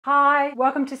Hi,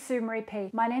 welcome to Maree P.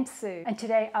 My name's Sue and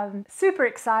today I'm super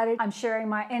excited. I'm sharing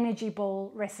my energy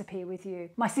ball recipe with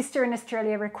you. My sister in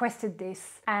Australia requested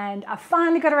this and I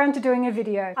finally got around to doing a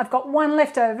video. I've got one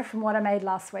left over from what I made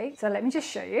last week, so let me just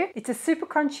show you. It's a super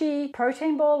crunchy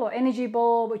protein ball or energy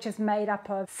ball which is made up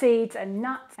of seeds and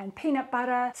nuts and peanut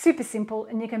butter. Super simple,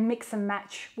 and you can mix and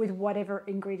match with whatever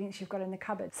ingredients you've got in the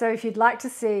cupboard. So if you'd like to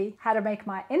see how to make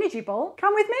my energy ball,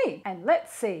 come with me and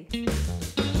let's see.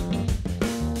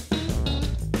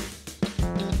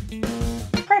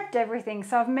 Everything.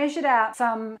 So I've measured out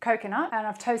some coconut and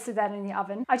I've toasted that in the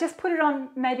oven. I just put it on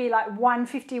maybe like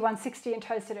 150, 160 and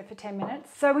toasted it for 10 minutes.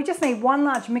 So we just need one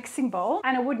large mixing bowl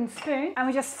and a wooden spoon, and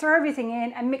we just throw everything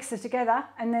in and mix it together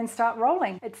and then start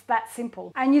rolling. It's that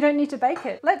simple. And you don't need to bake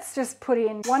it. Let's just put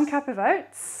in 1 cup of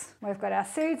oats. We've got our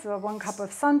seeds, or 1 cup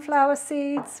of sunflower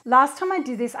seeds. Last time I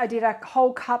did this, I did a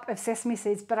whole cup of sesame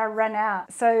seeds, but I ran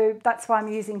out. So that's why I'm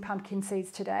using pumpkin seeds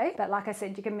today. But like I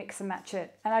said, you can mix and match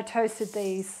it. And I toasted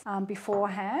these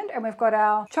beforehand. And we've got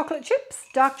our chocolate chips,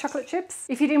 dark chocolate chips.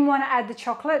 If you didn't want to add the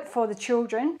chocolate for the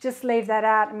children, just leave that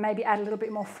out and maybe add a little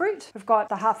bit more fruit. We've got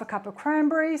the 1/2 cup of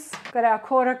cranberries. We've got our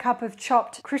 1/4 cup of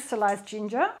chopped crystallized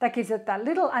ginger. That gives it that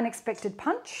little unexpected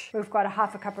punch. We've got a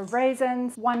 1/2 cup of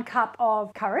raisins, 1 cup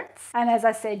of currants. And as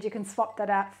I said, you can swap that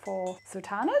out for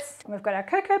sultanas. We've got our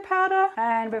cocoa powder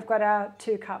and we've got our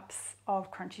 2 cups of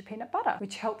crunchy peanut butter,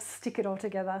 which helps stick it all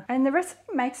together. And the recipe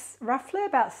makes roughly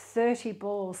about 30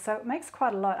 balls, so it makes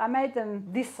quite a lot. I made them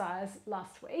this size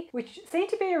last week, which seemed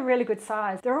to be a really good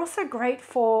size. They're also great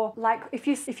for, like, if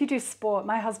you do sport.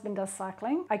 My husband does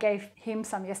cycling. I gave him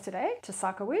some yesterday to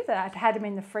cycle with. I'd had them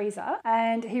in the freezer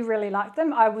and he really liked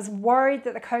them. I was worried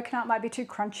that the coconut might be too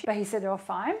crunchy, but he said they were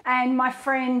fine. And my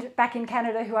friend back in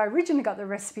Canada, who I originally got the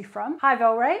recipe from, hi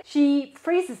Valray, she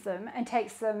freezes them and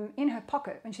takes them in her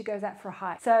pocket when she goes out for a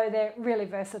hike. So they're really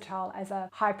versatile as a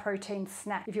high protein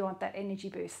snack if you want that energy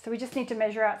boost. So we just need to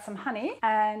measure out some honey,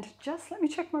 and just let me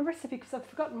check my recipe because I've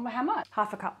forgotten how much.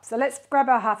 1/2 cup. So let's grab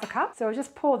our 1/2 cup. So we'll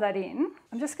just pour that in.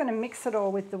 I'm just going to mix it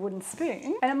all with the wooden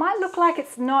spoon, and it might look like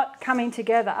it's not coming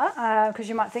together because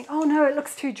you might think, oh no, it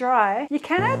looks too dry. You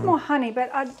can add more honey,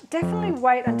 but I'd definitely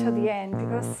wait until the end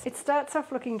because it starts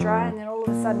off looking dry and then all of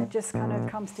a sudden it just kind of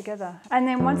comes together. And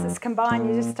then once it's combined,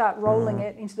 you just start rolling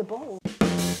it into the ball.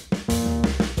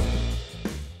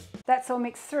 That's all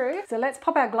mixed through. So let's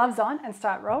pop our gloves on and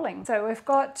start rolling. So we've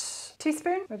got a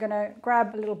teaspoon. We're going to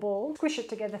grab a little ball, squish it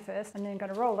together first, and then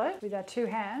going to roll it with our 2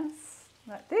 hands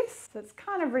like this. So it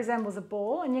kind of resembles a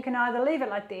ball, and you can either leave it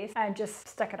like this and just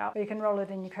stack it up, or you can roll it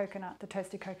in your coconut, the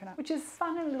toasted coconut, which is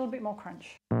fun and a little bit more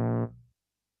crunch.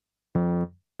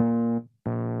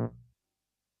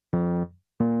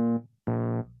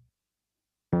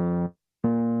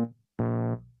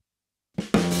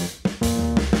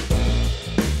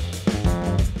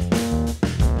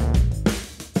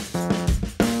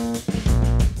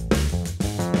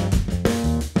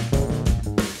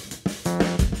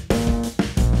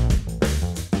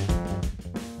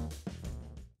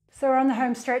 So we're on the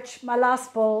home stretch. My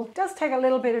last ball does take a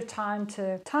little bit of time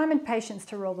and patience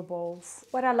to roll the balls.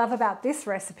 What I love about this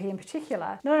recipe in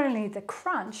particular, not only the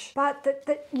crunch, but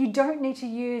that you don't need to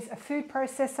use a food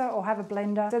processor or have a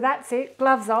blender. So that's it,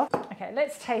 gloves off. Okay,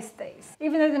 let's taste these.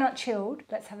 Even though they're not chilled,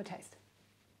 let's have a taste.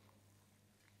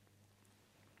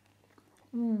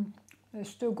 They're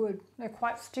still good. They're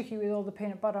quite sticky with all the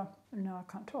peanut butter. No,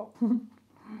 I can't talk.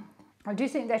 I do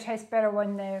think they taste better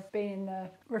when they've been in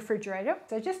the refrigerator.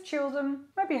 So just chill them,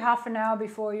 maybe 1/2 an hour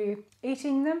before you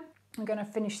eating them. I'm going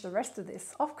to finish the rest of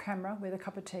this off camera with a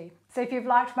cup of tea. So if you've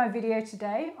liked my video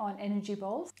today on energy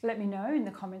balls, let me know in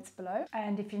the comments below.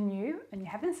 And if you're new and you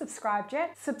haven't subscribed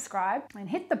yet, subscribe and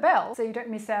hit the bell so you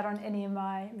don't miss out on any of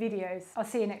my videos. I'll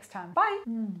see you next time. Bye.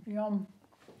 Yum.